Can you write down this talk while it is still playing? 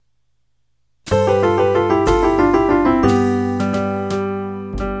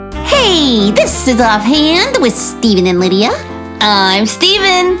Hey, this is Offhand with Stephen and Lydia. I'm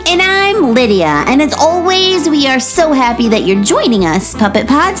Stephen. And I'm Lydia. And as always, we are so happy that you're joining us, Puppet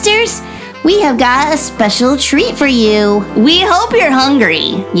Podsters. We have got a special treat for you. We hope you're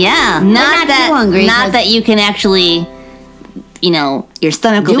hungry. Yeah, Not too hungry. Not that you can actually, your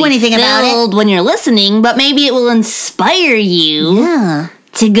stomach will do be anything about filled it when you're listening, but maybe it will inspire you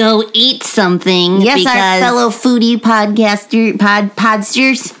to go eat something. Yes, our fellow foodie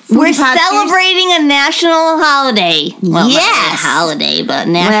podsters. We're celebrating a national holiday. Well, yes. not a holiday, but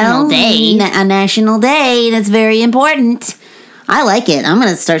national day. A national day. That's very important. I like it. I'm going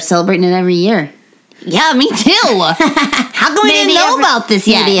to start celebrating it every year. Yeah, me too. How come we didn't know about this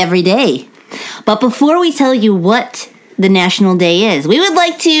yet? Maybe every day. But before we tell you what the National Day is, we would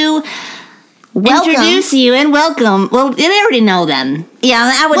like to introduce you and welcome. Well, they already know them. Yeah,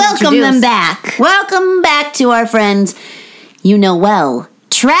 I would welcome them back. Welcome back to our friends you know well.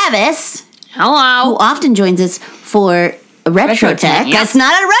 Travis. Hello. Who often joins us for Retro Tech. Yep. That's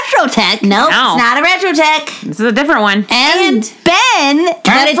not a Retro Tech. Nope, it's not a Retro Tech. This is a different one. And Ben.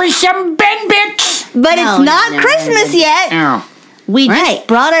 Time for some Ben bits. But it's not Christmas yet. Oh. We just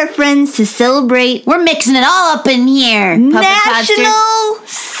brought our friends to celebrate. We're mixing it all up in here. National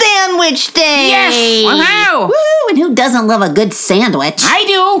Sandwich Day. Yes. Wow. Woo! And who doesn't love a good sandwich? I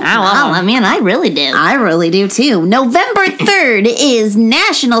do. I love them. Man, I really do. I really do too. November 3rd is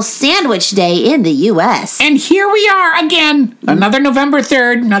National Sandwich Day in the U.S. And here we are again. Another November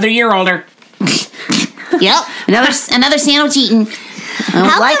 3rd, another year older. Yep. Another sandwich eating.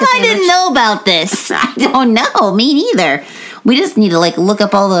 How come I didn't know about this? I don't know. Me neither. We just need to look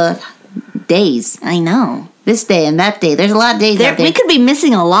up all the days. I know. This day and that day. There's a lot of days out there. We could be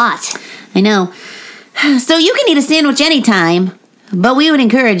missing a lot. I know. So you can eat a sandwich anytime, but we would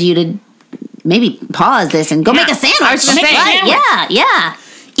encourage you to maybe pause this and go make a sandwich. I was gonna say, Yeah.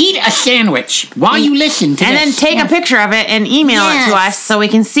 Eat a sandwich while you listen to and this. then take a picture of it and email it to us so we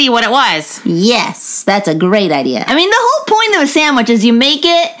can see what it was. Yes, that's a great idea. I mean, the whole point of a sandwich is you make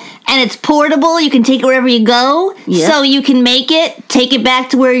it and it's portable. You can take it wherever you go. Yep. So you can make it, take it back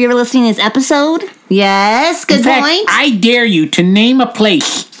to where you're listening to this episode. Yes, good point. In fact, I dare you to name a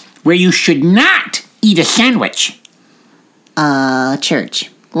place where you should not eat a sandwich.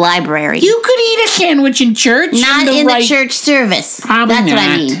 Church. Library. You could eat a sandwich in church. Not in the church service. Probably That's not. what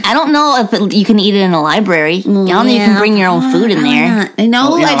I mean. I don't know if you can eat it in a library. I don't know if you can bring your own food in there. I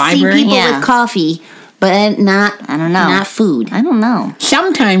know in a I've seen library? people Yeah. with coffee, but not. I don't know. Not food. I don't know.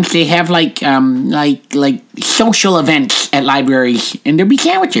 Sometimes they have like social events at libraries, and there'll be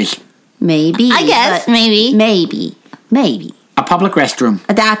sandwiches. Maybe. I guess, but maybe. Maybe. A public restroom.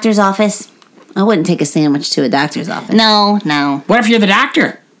 A doctor's office. I wouldn't take a sandwich to a doctor's office. No. What if you're the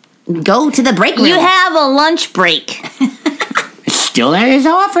doctor? Go to the break room. You have a lunch break. Still at his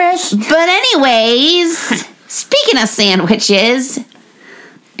office. But anyways, speaking of sandwiches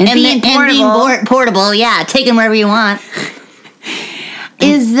and being portable, yeah, take them wherever you want.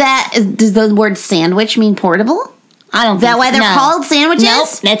 does the word sandwich mean portable? I don't. Is that why they're called sandwiches?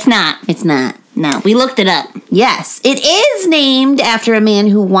 Nope, it's not. It's not. No, we looked it up. Yes, it is named after a man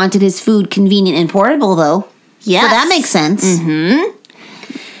who wanted his food convenient and portable, though. Yes. So that makes sense. Mm-hmm.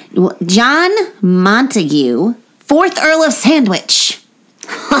 John Montague, 4th Earl of Sandwich.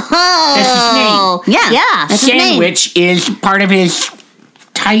 That's his name. Yeah. That's his name. Sandwich is part of his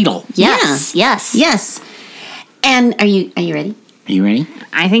title. Yes. Yes. And are you ready? Are you ready?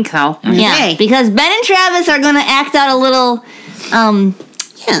 I think so. Yeah, Okay. because Ben and Travis are going to act out a little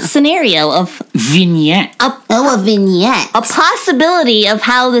scenario of Vignette. A vignette. a possibility of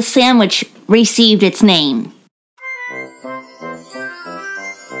how the sandwich received its name.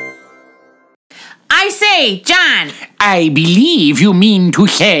 I say, John. I believe you mean to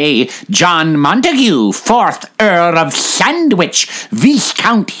say John Montague, 4th Earl of Sandwich,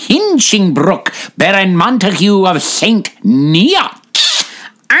 Viscount Hinchingbrook, Baron Montague of St. Neot.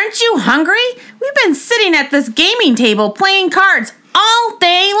 Aren't you hungry? We've been sitting at this gaming table playing cards all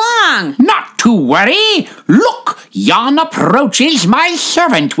day long. Not to worry. Look, yon approaches my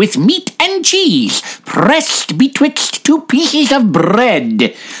servant with meat and cheese, pressed betwixt 2 pieces of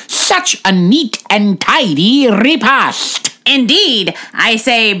bread. Such a neat and tidy repast. Indeed. I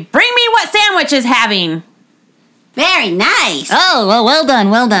say, bring me what sandwich is having. Very nice. Oh, well done.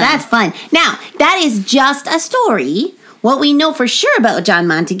 That's fun. Now, that is just a story. What we know for sure about John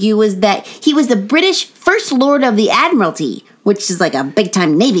Montague was that he was the British First Lord of the Admiralty, which is like a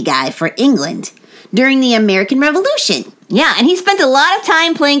big-time Navy guy for England, during the American Revolution. Yeah, and he spent a lot of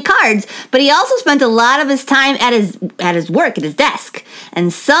time playing cards, but he also spent a lot of his time at his work, at his desk.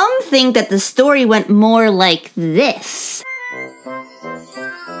 And some think that the story went more like this.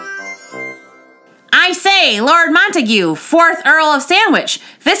 I say, Lord Montague, 4th Earl of Sandwich,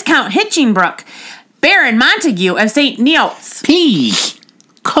 Viscount Hitchingbrook, Baron Montague of St. Neots. Please,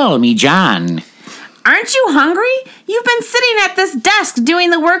 call me John. Aren't you hungry? You've been sitting at this desk doing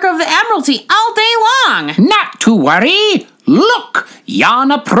the work of the Admiralty all day long. Not to worry. Look,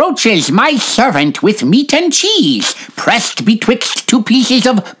 yon approaches my servant with meat and cheese, pressed betwixt 2 pieces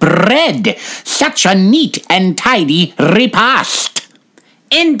of bread. Such a neat and tidy repast.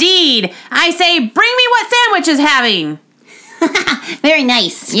 Indeed. I say, bring me what Sandwich is having. Very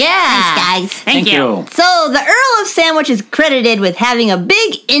nice. Yeah. Nice, guys. Thank you. So the Earl of Sandwich is credited with having a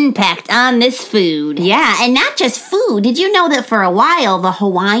big impact on this food. Yeah, and not just food. Did you know that for a while, the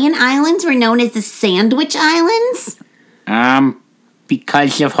Hawaiian Islands were known as the Sandwich Islands?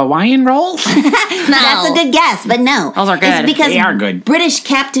 Because of Hawaiian rolls? That's a good guess, but no. Those are good. It's because They are good. British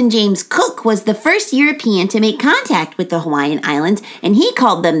Captain James Cook was the first European to make contact with the Hawaiian Islands, and he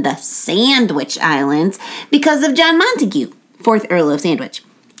called them the Sandwich Islands because of John Montague, 4th Earl of Sandwich.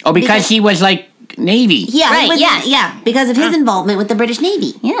 Oh, because he was like Navy. Yeah, Right, he was, yes. yeah, because of his involvement with the British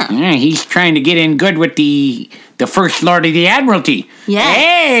Navy. Yeah. Yeah, he's trying to get in good with the First Lord of the Admiralty. Yes.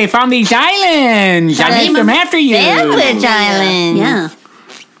 Hey, found these islands. I named them after you. Sandwich Islands. Yeah.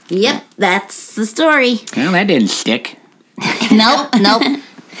 Yep, that's the story. Well, that didn't stick. Nope.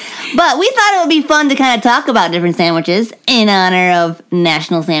 But we thought it would be fun to kind of talk about different sandwiches in honor of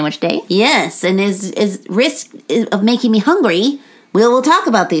National Sandwich Day. Yes, and is risk of making me hungry, we'll talk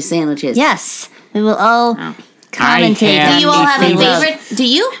about these sandwiches. Yes. We will all commentate. have Do you all a have a favorite. favorite? Do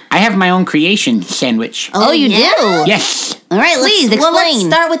you? I have my own creation sandwich. Oh, you yeah? do? Yes. All right, Please, let's explain.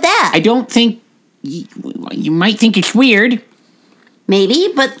 start with that. I don't think you might think it's weird.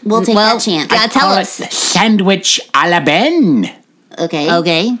 Maybe, but we'll take that chance. Yeah, tell Call us. it sandwich a la Ben. Okay.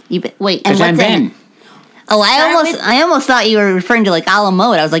 Okay. Wait. And Because I'm what's in Ben. Oh, Start with- I almost thought you were referring to like a la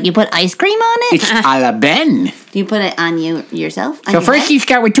mode. I was like, you put ice cream on it? It's a la Ben. Do you put it on you yourself? On So your first head? you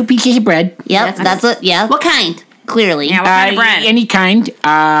start with 2 pieces of bread. Yep, that's what. Yeah, What kind? clearly. Yeah, what kind of bread? Any kind.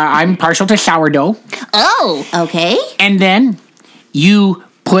 I'm partial to sourdough. Oh, Okay. And then you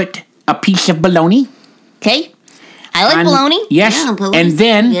put a piece of bologna. okay. I like on- bologna. Yes. Yeah, bologna's and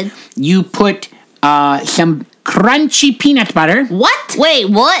then good. you put some crunchy peanut butter. What? Wait,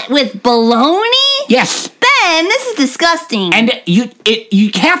 what? With bologna? Yes. Ben, this is disgusting. And you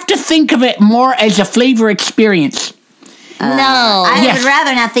have to think of it more as a flavor experience. no. I Yes. would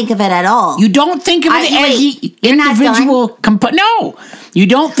rather not think of it at all. You don't think of it as the you're not individual component. No, you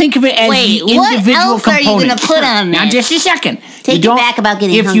don't think of it as Wait, the what individual else are you component. gonna put on Now, this? just a second. Take You it don't- back about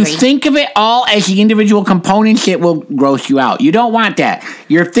getting If you hungry. think of it all as the individual components, it will gross you out. You don't want that.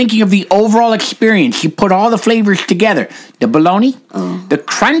 You're thinking of the overall experience. You put all the flavors together: the bologna, the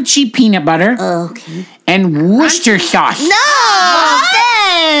crunchy peanut butter, Okay. and Worcester sauce. No,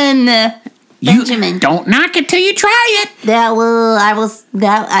 Ben. You Benjamin. don't knock it till you try it.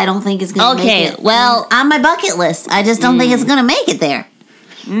 I don't think it's gonna make Okay, it. well- on my bucket list. I just don't think it's gonna make it there.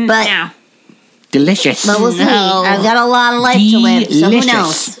 But Yeah. Delicious. we'll see. No. I've got a lot of life to live, so who Delicious.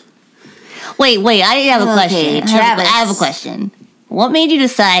 knows? Wait. I have a Okay, question. Travis. I have a question. What made you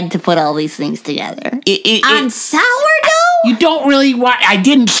decide to put all these things together? On sourdough? You don't really want. I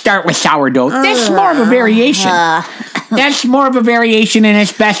didn't start with sourdough. That's more of a variation. That's more of a variation, and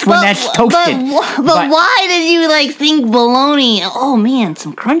it's best when that's toasted. But why did you like think bologna? Oh man,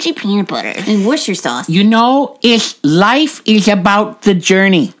 some crunchy peanut butter. And Worcester sauce. You know, life is about the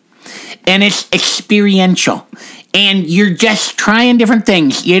journey, and it's experiential. And you're just trying different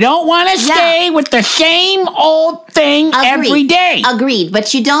things. You don't want to stay with the same old thing every day. Agreed.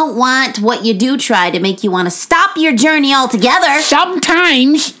 But you don't want what you do try to make you want to stop your journey altogether.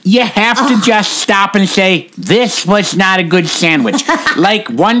 Sometimes you have to just stop and say, this was not a good sandwich. Like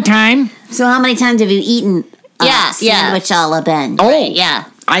one time, So how many times have you eaten Yeah, sandwich a la Ben? Yeah.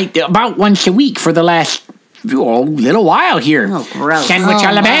 about once a week for the last little while here. Oh, gross. Sandwich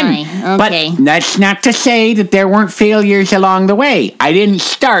a la Ben. my. Okay. But that's not to say that there weren't failures along the way. I didn't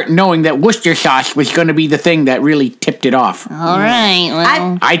start knowing that Worcester sauce was going to be the thing that really tipped it off. All right.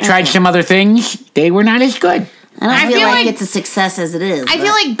 Well, I tried some other things. They were not as good. I don't I feel feel like like- it's a success as it is. I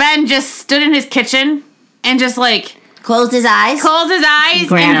feel like Ben just stood in his kitchen and just like closed his eyes. closed his eyes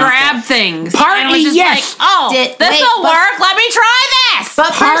Grab and stuff. grabbed things. Partly, and was just yes. like, oh, Wait, this'll but- work. Let me try this. But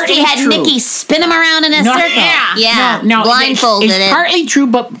first Partly he had true. Nikki spin him around in a No, circle. yeah. No, blindfolded it's it. partly true,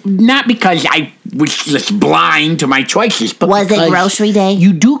 but not because I was just blind to my choices. But Was it because grocery day?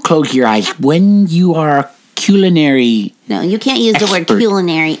 You do close your eyes when you are culinary, No, you can't use the word Expert.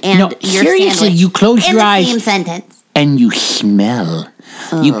 culinary and No, your seriously, sandwich you close in your the eyes. same sentence. and you smell.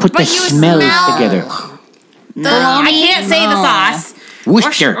 You put the But you smells smell- together. I can't say the sauce.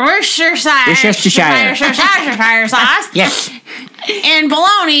 Worcestershire. Worcestershire sauce. Yes. And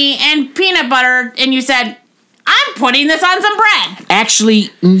bologna and peanut butter, and you said, I'm putting this on some bread. Actually,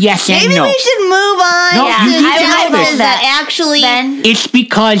 yes and Maybe no. we should move on. No, you need to know this. That actually, It's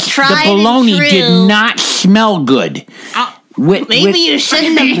because the Tried and bologna true. did not smell good. maybe you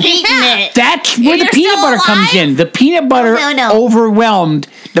shouldn't have eaten it. That's where the You're peanut still butter comes alive? in. The peanut butter No. overwhelmed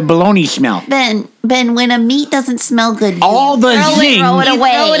the bologna smell. Ben, when a meat doesn't smell good, you All the zing, throw it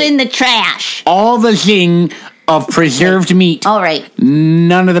away. Throw it in the trash. all the zing of preserved meat. All right.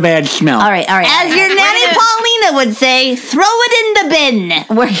 None of the bad smell. All right. As your nanny Paulina would say, throw it in the bin.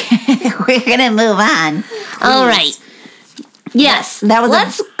 We're gonna move on. All right. Yes, That was a-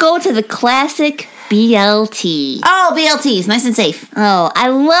 Let's go to the classic BLT. Oh, BLTs, nice and safe. Oh, I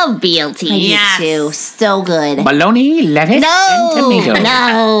love BLT. I Yes. do too. So good. Bologna, lettuce, and No, tomato.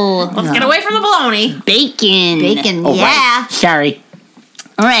 no, Let's get away from the bologna. bacon. Bacon. Oh, Yeah. right. Sorry.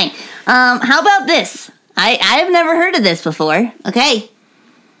 All right. How about this? I've never heard of this before. Okay.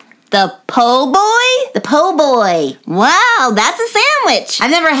 The po' boy. The po' boy. Wow, that's a sandwich.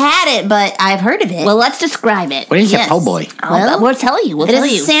 I've never had it, but I've heard of it. Well, let's describe it. What is Yes. a po' boy? We'll tell you. We'll it tell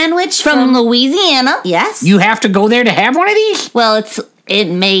is you. a sandwich From Louisiana. Yes. You have to go there to have one of these? Well,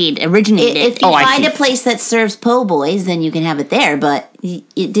 originated. If you Oh, I find see. a place that serves po' boys, then you can have it there. But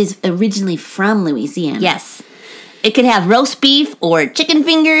it is originally from Louisiana. Yes. It could have roast beef or chicken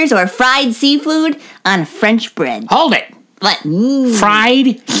fingers or fried seafood on French bread. Hold it. What?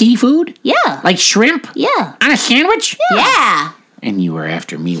 Fried seafood? Yeah. Like shrimp? Yeah. On a sandwich? Yeah. And you were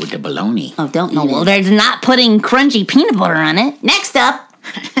after me with the bologna. Oh, don't Oh, eat well, it. there's not putting crunchy peanut butter on it. Next up,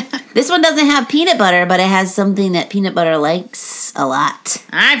 this one doesn't have peanut butter, but it has something that peanut butter likes a lot.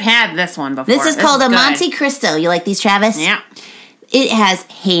 I've had this one before. This is called a good. Monte Cristo. You like these, Travis? Yeah. It has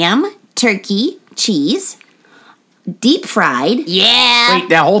ham, turkey, cheese, deep fried. Yeah. Wait,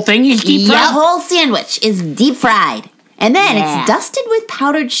 that whole thing is deep The fried? whole sandwich is deep fried. And then Yeah. it's dusted with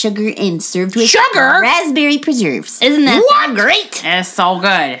powdered sugar and served with Sugar? raspberry preserves. Isn't that What? great? It's so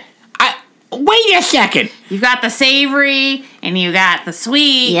good. Wait a second. You've got the savory and you got the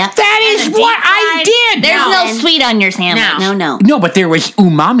sweet. Yep. That is And the what deep I fried- did. There's No. no sweet on your sandwich. No. No. No, but there was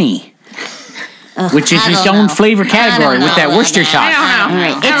umami, which is I its don't own know. flavor category don't with that know Worcester about sauce. I don't know. All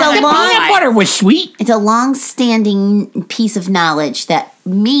right. I It's don't a know. The long- peanut butter was sweet. It's a long-standing piece of knowledge that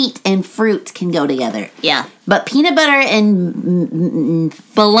meat and fruit can go together. Yeah. But peanut butter and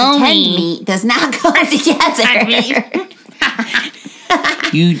Bologna. pretend meat does not go together.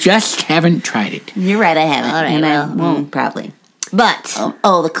 You just haven't tried it. You're right, I haven't. All right, and I well, won't probably. But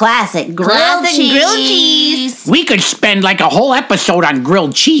Oh, the classic grilled Classic cheese. grilled cheese. We could spend like a whole episode on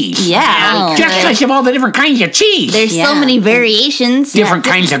grilled cheese. Yeah. Oh, Just because of all the different kinds of cheese. there's Yeah. so many variations. different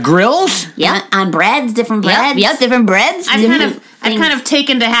kinds of grills. Yep. On breads, different Yep. breads. Yep. Different breads. I've different kind of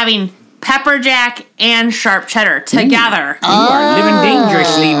taken to having pepper jack and sharp cheddar together. You are living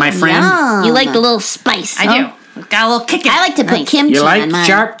dangerously, my friend. Yum. You like the little spice. I do. Got a little kick in I it. like to put Nice. kimchi You like on mine.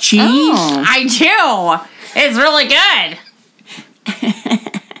 sharp cheese? Oh. I do. It's really good.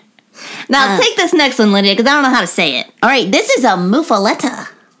 Now take this next one, Lydia, because I don't know how to say it. All right, this is a muffaletta.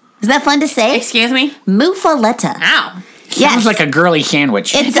 Is that fun to say? Excuse me? Muffaletta. Ow. Sounds like a girly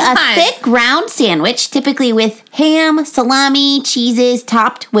sandwich. It's does. a thick round sandwich, typically with ham, salami, cheeses,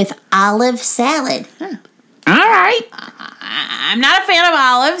 topped with olive salad. All right. I'm not a fan of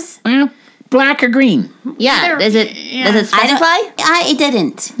olives. Well, black or green? Yeah. Does it specify? It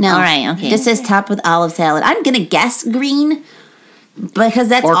didn't. No. All right, okay. This says topped with olive salad. I'm gonna guess green because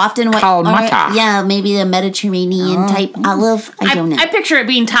that's Or often what. kalmata. Yeah, maybe the Mediterranean type olive. I don't know. I picture it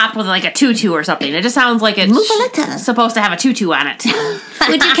being topped with like a tutu or something. It just sounds like it's Muffaletta. supposed to have a tutu on it.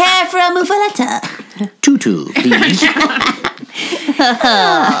 Would you care for a muffaletta? Tutu, please.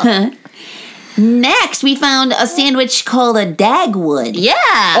 Next, we found a sandwich called a dagwood. Yeah.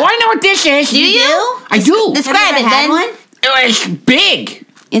 Oh, I know what this is. Do you? I do. Describe Have you it, ever had Ben. one? It's big.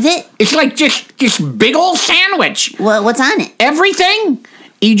 Is it? It's like just this big old sandwich. What's on it? Everything.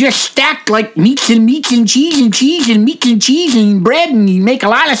 You just stack like meats and cheese and cheese and meats and cheese and bread, and you make a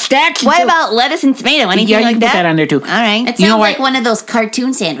lot of stacks. What until- about lettuce and tomato? Anything Yeah, you like can put that on there too. All right. It You know sounds like what? one of those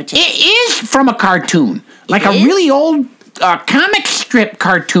cartoon sandwiches. It is from a cartoon, like a is? really old comic strip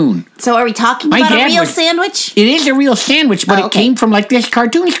cartoon. So are we talking My about a dad real was- sandwich? It is a real sandwich, but Oh, it okay. came from like this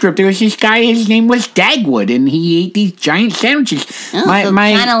cartoon strip. There was this guy, his name was Dagwood, and he ate these giant sandwiches. Oh, my so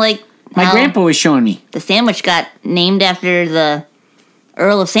my kind of like my how grandpa was showing me. the sandwich got named after the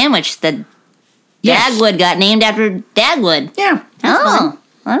Earl of Sandwich. The Yes. Dagwood got named after Dagwood. Yeah. Oh,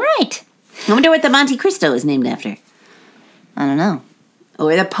 all right. I wonder what the Monte Cristo is named after. I don't know.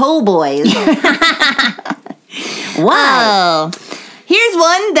 Or the po' boys. Wow. Oh, here's here's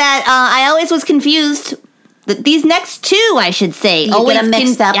one that I always was confused. These next two, I should say. You get them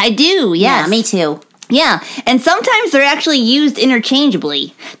mixed up. I do, yes. Yeah, me too. Yeah, and sometimes they're actually used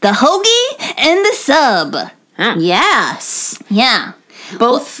interchangeably. The hoagie and the sub. Huh. Yes. Yeah.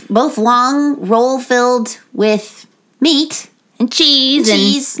 Both long roll filled with meat. And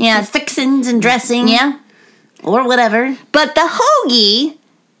cheese. And fixins and dressing. Yeah. Or whatever. But the hoagie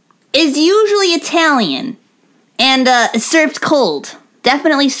is usually Italian and served cold.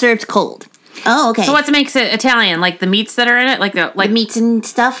 Definitely served cold. Oh, okay. So what makes it Italian? Like the meats that are in it? Like the meats and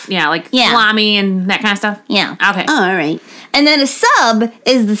stuff? Yeah, like Yeah. salami and that kind of stuff? Yeah. Okay. Oh, all right. And then a sub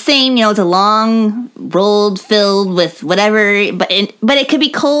is the same, it's a long, rolled, filled with whatever, but it could be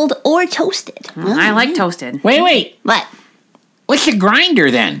cold or toasted. I like toasted. Wait. What? What's a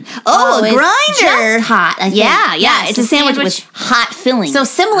grinder then? Oh, a it's grinder. just hot, I think. Yeah. Yes, It's a sandwich with hot filling. So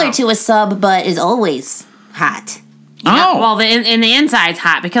similar to a sub, but is always hot. Oh, Well, in the inside's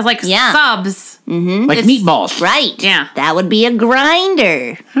hot because like Yeah. subs. like it's- meatballs. right. Yeah. That would be a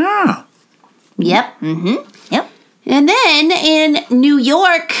grinder. Oh. Yep. Yep. And then in New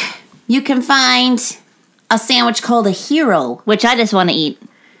York, you can find a sandwich called a hero. Which I just want to eat.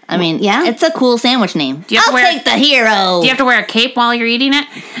 I mean, Yeah? it's a cool sandwich name. Do you have I'll to wear- take the hero. Do you have to wear a cape while you're eating it?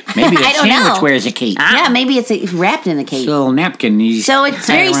 Maybe the I don't sandwich know. wears a cape. Ah. Yeah, maybe it's wrapped in a cake. A little napkin. You So it's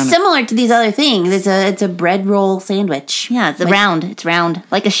tie it very around it. similar to these other things. It's a bread roll sandwich. Yeah, it's round. It's round,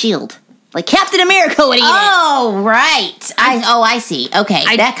 like a shield. Like Captain America would eat it. Oh, right. I see. Okay,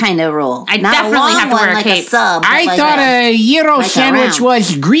 that kind of roll. I Not definitely a long have to one, wear a like cape. a sub. but I like thought a gyro like a sandwich round.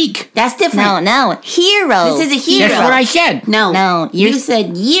 was Greek. That's different. No, hero. This is a hero. That's what I said. No, you you're-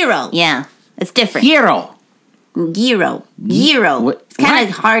 said gyro. Yeah, it's different. Gyro. Gyro. What- It's kind what?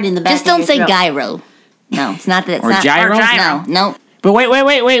 of hard in the back. Just don't of say your throat. gyro. No, it's not that. It's Or not, gyro? Or gyro. No. But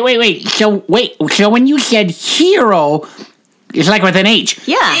wait. So when you said hero, it's like with an H.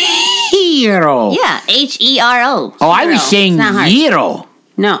 Yeah, Hero. yeah. HERO. Oh, I was Hero. saying It's not hard. gyro.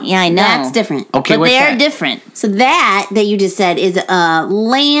 No. Yeah, I know. That's different. Okay, But what's they are that? different. So that you just said is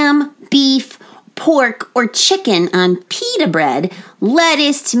lamb, beef, pork, or chicken on pita bread,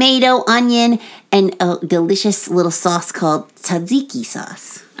 lettuce, tomato, onion, and a delicious little sauce called tzatziki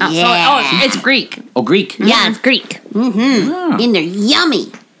sauce. Oh, Yeah. it's Greek. Oh, Greek. Yeah, it's Greek. And they're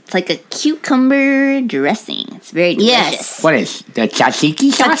yummy. It's like a cucumber dressing. It's very delicious. Yes. What is the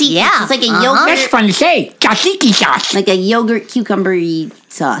tzatziki sauce? Tzatziki. Yeah. It's like a Uh-huh. yogurt. That's fun to say. Tzatziki sauce. Like a yogurt cucumber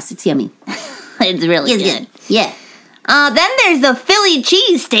sauce. It's yummy. It's really It's good. good. Yeah. Then there's the Philly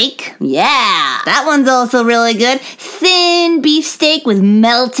cheesesteak. Yeah. That one's also really good. Thin beef steak with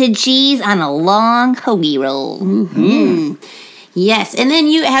melted cheese on a long hoagie roll. Yes, and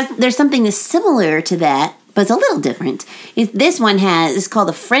then there's something that's similar to that, but it's a little different. This one it's called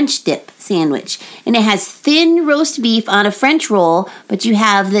a French dip sandwich, and it has thin roast beef on a French roll, but you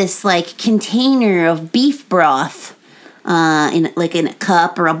have this like container of beef broth, in a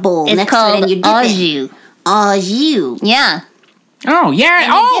cup or a bowl It's next called to it, and you dip au it. jus. Au jus. Yeah. Oh, yeah.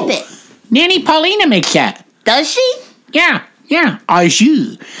 And you dip Oh, it. Nanny Paulina makes that. Does she? Yeah. Au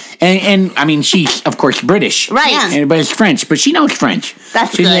jus. And I mean, she's, of course, British. Right. Yeah. But it's French, but she knows French.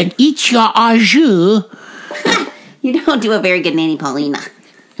 That's She's good. like, eat your au jus. You don't do a very good Nanny Paulina.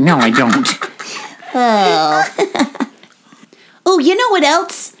 No, I don't. Oh. Oh, you know what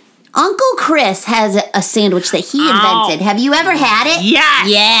else? Uncle Chris has a sandwich that he invented. Have you ever had it? Yes.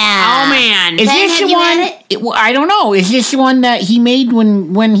 Yeah. Oh man. Is Ben, this have the you one? had it? I don't know. Is this the one that he made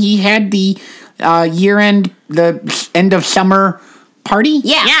when he had the the end of summer party?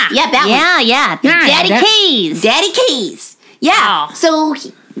 Yeah. Yeah. Yeah, that one. Yeah. Yeah, Daddy that- K's. Daddy Keys. Yeah. Oh. So,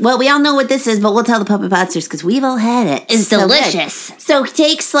 well, we all know what this is, but we'll tell the Puppet Podsters because we've all had it. It's so good. delicious. So he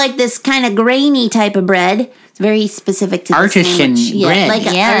takes like this kind of grainy type of bread. It's very specific to the Artisan sandwich. bread. Yeah, like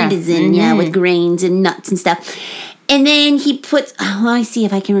an Yeah. artisan, with grains and nuts and stuff. And then he puts. Oh, let me see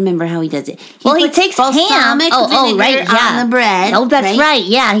if I can remember how he does it. He puts takes ham. balsamic vinegar on the bread. Oh, that's right.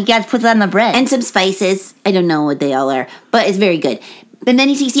 Yeah, he puts it on the bread. And some spices. I don't know what they all are, but it's very good. And then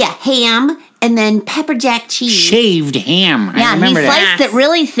he takes ham and then pepper jack cheese. Shaved ham. I yeah, he remember that. sliced it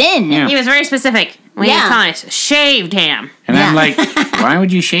really thin. Yeah. He was very specific when he was telling us shaved ham. And I'm Yeah. like, why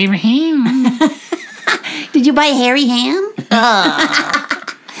would you shave a ham? Did you buy hairy ham?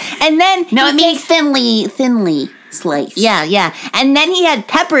 And then No, it means thinly sliced. Yeah. And then he had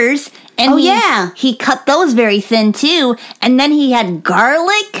peppers and Oh, yeah. he cut those very thin too. And then he had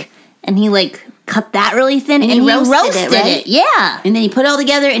garlic and he cut that really thin And and he he roasted roasted it, it. right? Yeah. And then he put it all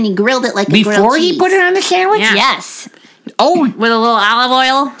together and he grilled it like a grilled Before he cheese. put it on the sandwich? Yeah. Yes. Oh, with a little olive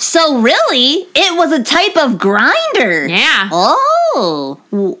oil. So really, it was a type of grinder. Yeah. Oh.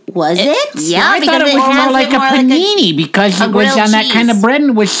 Was it? Yeah, I thought it was has more like a panini because it was grilled on that kind of cheese. bread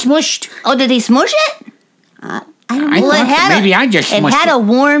and was smushed. Oh, did he smush it? I don't know. Well, it had maybe I just it smushed had it. a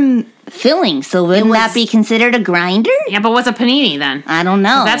warm filling, so wouldn't that be considered a grinder? Yeah, but what's a panini then? I don't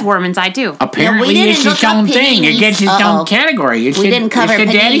know. That's warm inside too. Apparently, didn't it's look its up own thing. It paninis. gets its Uh-oh. own category. It's We didn't cover it's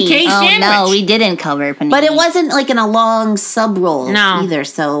a Daddy paninis. K Oh sandwich. no, we didn't cover panini. But it wasn't like in a long sub roll No. either.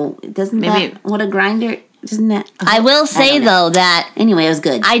 So doesn't Maybe- that what a grinder? Doesn't that? I will say don't know. though that Anyway, it was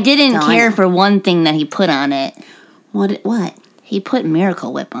good. I didn't That's all I care know. for one thing that he put on it. What? He put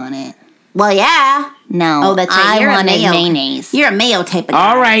Miracle Whip on it. Well, yeah. No, Oh, that's right. I You're a wanted mayo. mayonnaise. You're a mayo type of guy.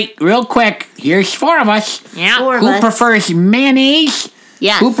 All right, real quick. Here's 4 of us. Yeah. Four of Who us. prefers mayonnaise?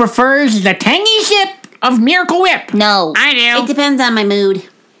 Yes. Who prefers the tangy zip of Miracle Whip? No. I It do. depends on my mood.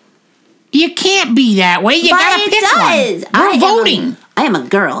 You can't be that way. You But gotta it pick does. one. We're voting. I am a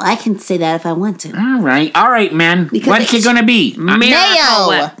girl. I can say that if I want to. All right, man. Because What's it it's- gonna be? Miracle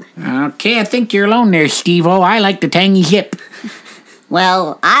Whip. Okay, I think you're alone there, Steve-O. I like the tangy zip.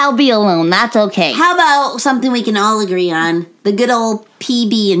 Well, I'll be alone. That's okay. How about something we can all agree on? The good old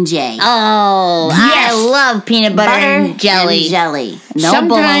PB&J. Oh, Yes. I love peanut butter, and jelly. No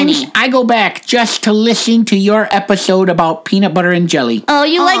Sometimes baloney. I go back just to listen to your episode about peanut butter and jelly. Oh,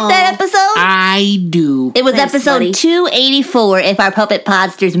 you like that episode? I do. It was Thanks, episode buddy. 284. If our puppet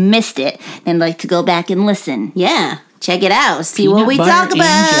podsters missed it, then like to go back and listen. Yeah. Check it out. See Peanut what we butter talk and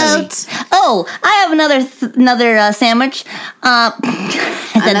about. Oh, I have another sandwich. I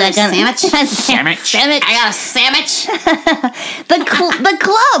said Another that kind sandwich? Sandwich. I got a sandwich. the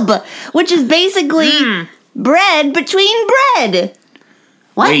club, which is basically bread between bread.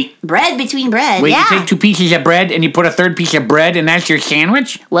 What? Wait. Bread between bread. Wait, Yeah. you take 2 pieces of bread and you put a 3rd piece of bread and that's your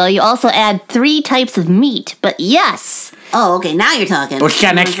sandwich? Well, you also add 3 types of meat, but yes, Oh, okay. Now you're talking. Oh, it's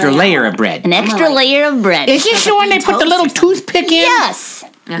got an extra layer of bread. an extra like- layer of bread. Is this the one they put the little toothpick in? Yes.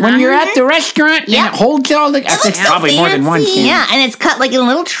 When you're at the restaurant Yeah. and it holds all the... That's looks so probably more than one fancy. sandwich. Yeah, and it's cut like in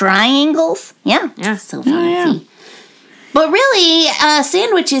little triangles. Yeah. Yeah. So fancy. But really,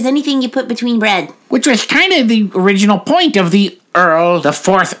 sandwich is anything you put between bread. Which was kind of the original point of the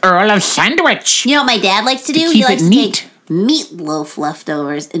 4th Earl of Sandwich. You know what my dad likes to do? keep He it likes to neat. take meatloaf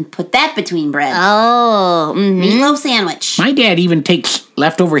leftovers and put that between bread. Oh. mhm. Meatloaf sandwich. My dad even takes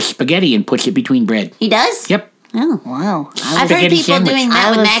leftover spaghetti and puts it between bread. He does? Yep. Oh. Wow. I've heard Spaghetti people sandwich. doing that I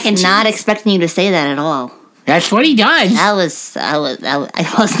with was mac and cheese. not expecting you to say that at all. That's what he does. I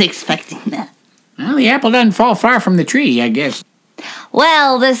wasn't expecting that. Well, the apple doesn't fall far from the tree, I guess.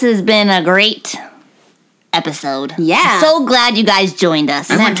 Well, this has been a great episode. Yeah. So glad you guys joined us.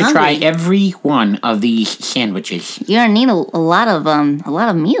 I want to try hungry. every one of these sandwiches. You're gonna need a lot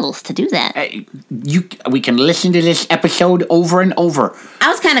of meals to do that. We can listen to this episode over and over. I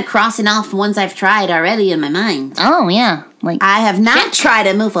was kind of crossing off ones I've tried already in my mind. Oh yeah, like I have not tried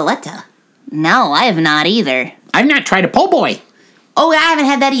a muffaletta. no, I have not either. I've not tried a po' boy. Oh, I haven't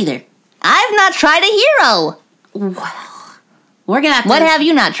had that either. I've not tried a hero. We're gonna have to. What have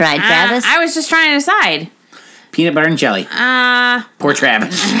you not tried, Travis? I was just trying to decide. Peanut butter and jelly. Poor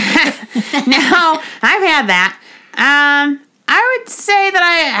Travis. No, I've had that. I would say that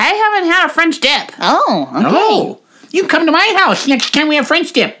I haven't had a French dip. oh, okay. Oh, you come to my house next time we have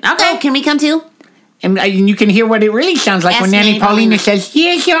French dip. Oh, Okay. can we come too? And you can hear what it really sounds like Ask when Nanny Nanny Paulina Paulina. says,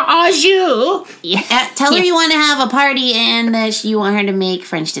 "Yes, your au Tell her you want to have a party and that you want her to make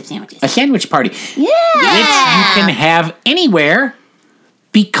French dip sandwiches. a sandwich party, Yeah. which you can have anywhere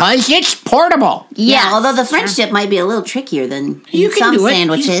because it's portable. Yes. Yeah, although the French dip might be a little trickier than You can some do it.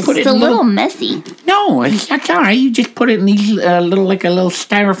 sandwiches. Just put it It's a in little messy. No, that's all right. You just put it in these little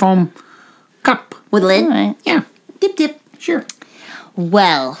styrofoam cup. With lid. All right. Yeah, Dip, dip. sure.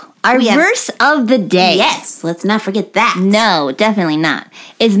 Well, our We have- verse of the day. Yes, let's not forget that. No, definitely not.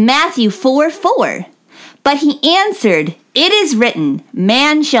 Is Matthew 4:4. But he answered, "It is written,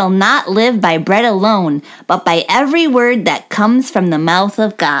 man shall not live by bread alone, but by every word that comes from the mouth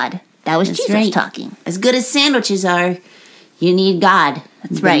of God." That was Jesus right. talking. As good as sandwiches are, you need God.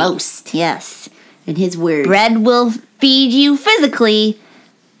 That's the right. most. Yes. And His word. Bread will feed you physically,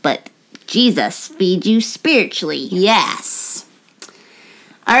 but Jesus feeds you spiritually. Yes.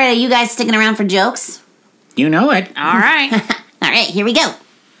 All right, are you guys sticking around for jokes? You know it. All right. All right, here we go.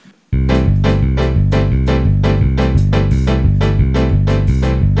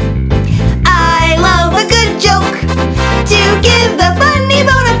 I love a good joke to give the funny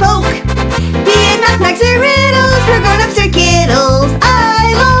bone a poke. Be it knock-knocks or riddles for grown-ups or kiddles.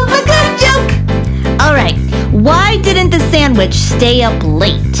 I love a good joke. All right, why didn't the sandwich stay up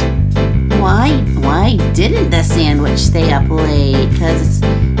late? Why didn't the sandwich stay up late? Because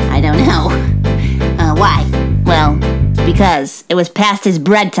I don't know. Why? Well, because it was past his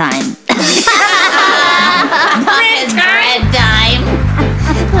bread time. It's bread time.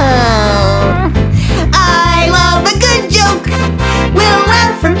 Oh. I love a good joke. We'll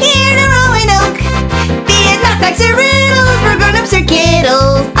laugh from here to Roanoke. Be it knockbacks or riddles, for grown-ups or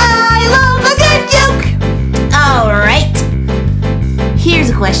kiddles. I love a good joke. All right. Here's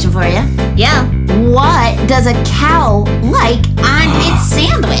a question for you. Yeah. What does a cow like on its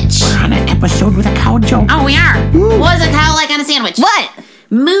sandwich? We're on an episode with a cow joke. Oh, we are. What does a cow like on a sandwich? What?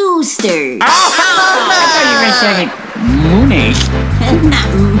 Moosters. I thought you were going to say moonies.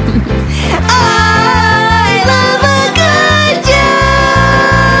 I love a good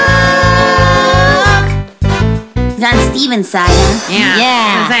joke. It's on Steven's side, huh? Yeah. Yeah. I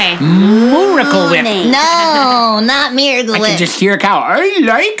was gonna say. Miracle Whip. No, not Miracle I Whip. can just hear a cow. I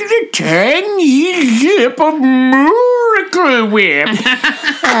like the tangy zip of Miracle Whip.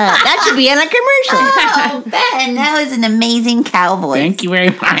 That should be in a commercial. Oh, Ben, that was an amazing cow voice. Thank you very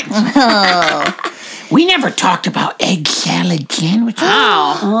much. Oh, We never talked about egg salad sandwiches.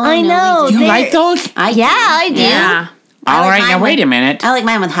 Oh. I know. You they're- like those? I Yeah, I do. Yeah. All like right, mine now wait with- a minute. I like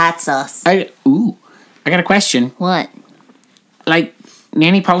mine with hot sauce. I got a question. What? Like,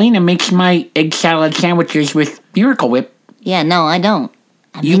 Nanny Paulina makes my egg salad sandwiches with Miracle Whip. Yeah, no, I don't.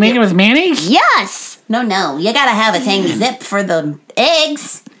 You make it with mayonnaise? Yes. No, you gotta have a tangy zip for the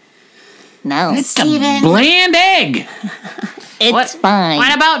eggs. No. It's a Steven. bland egg. It's What? fine.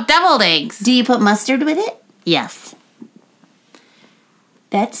 What about deviled eggs? Do you put mustard with it? Yes.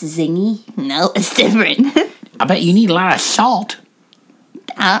 That's zingy. No, it's different. I bet you need a lot of salt.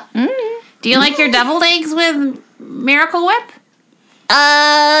 Do you like your deviled eggs with Miracle Whip?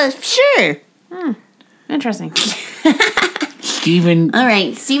 Sure. Interesting. Stephen, All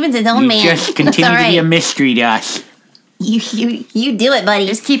right, Steven's his own you man. just continue That's all to be a right. mystery to us. You do it, buddy.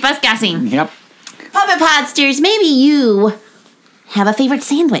 Just keep us guessing. Yep. Puppet Podsters, maybe you have a favorite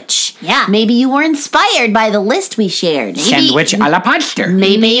sandwich. Yeah. Maybe you were inspired by the list we shared. Sandwich a la podster.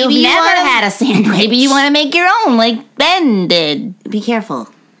 Maybe you've you never wanna- had a sandwich. Maybe you want to make your own, like Ben did. Be careful.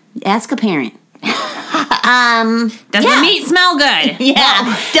 Ask a parent. Does the meat smell good?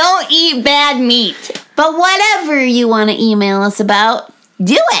 Yeah. Don't eat bad meat. But whatever you want to email us about,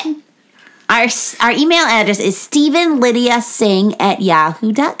 do it. Our email address is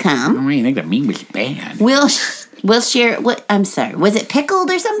StephenLydiaSing@yahoo.com. I think the meat was bad. We'll share what I'm sorry. Was it pickled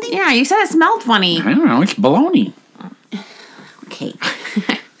or something? Yeah, you said it smelled funny. I don't know. It's bologna. Okay.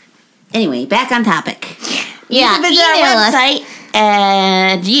 Anyway, back on topic. Yeah, You can visit email our us. website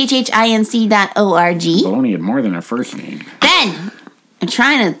at ghhinc.org. Bologna had more than a first name. Ben, I'm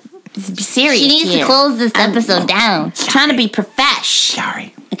trying to be serious. She needs here. to close this episode down. Trying to be profesh.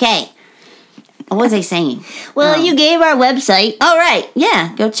 Sorry. Okay. What was I saying? Well, you gave our website. All right.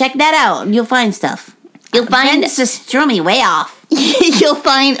 Yeah. Go check that out. You'll find stuff. You'll find Ben's just threw me way off. you'll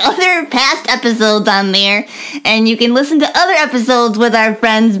find other past episodes on there, and you can listen to other episodes with our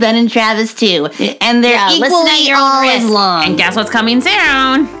friends Ben and Travis too. And they're Yeah, listen equally at your own all as risk. long. And guess what's coming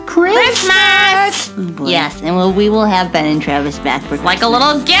soon? Christmas! Oh, boy. Yes, and we will have Ben and Travis back for Like a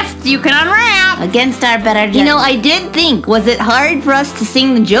little gift you can unwrap. Against our better judgment. You know, I did think, was it hard for us to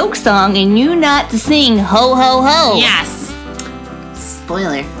sing the joke song and you not to sing ho ho ho? Yes.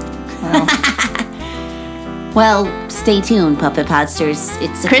 Spoiler. Well, stay tuned, Puppet Podsters.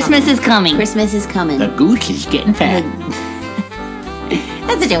 It's Christmas is coming. Christmas is coming. The goose is getting fat.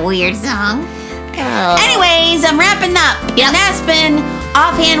 That's such a weird song. Oh. Anyways, I'm wrapping up. And that's been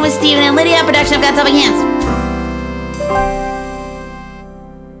Offhand with Stephen and Lydia, production of God's Helping Hands.